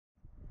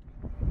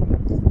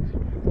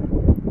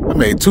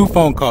made 2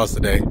 phone calls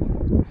today.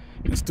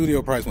 The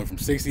studio price went from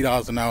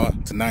 $60 an hour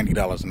to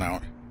 $90 an hour.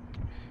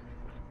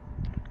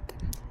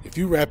 If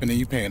you rapping and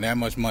you paying that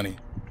much money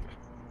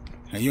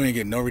and you ain't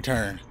getting no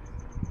return,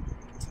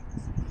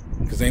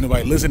 because ain't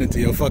nobody listening to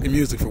your fucking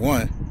music for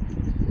one,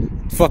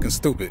 fucking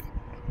stupid.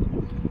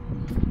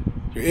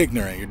 You're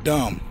ignorant, you're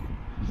dumb.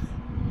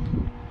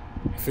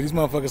 If these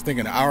motherfuckers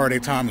thinking an hour of their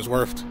time is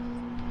worth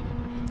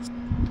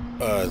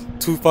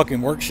 2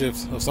 fucking work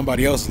shifts of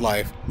somebody else's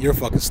life, you're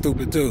fucking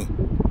stupid too.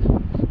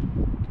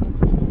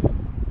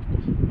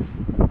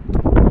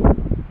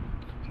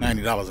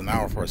 $90 an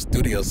hour for a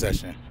studio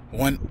session.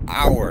 1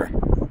 hour.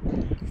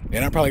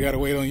 And I probably gotta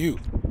wait on you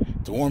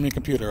to warm your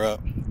computer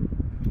up.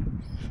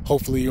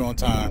 Hopefully you're on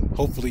time.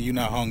 Hopefully you're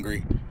not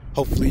hungry.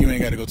 Hopefully you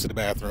ain't gotta go to the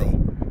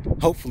bathroom.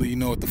 Hopefully you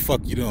know what the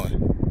fuck you're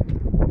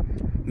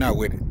doing. Not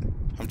with it.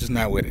 I'm just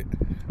not with it.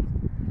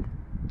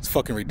 It's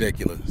fucking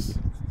ridiculous.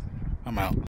 I'm out.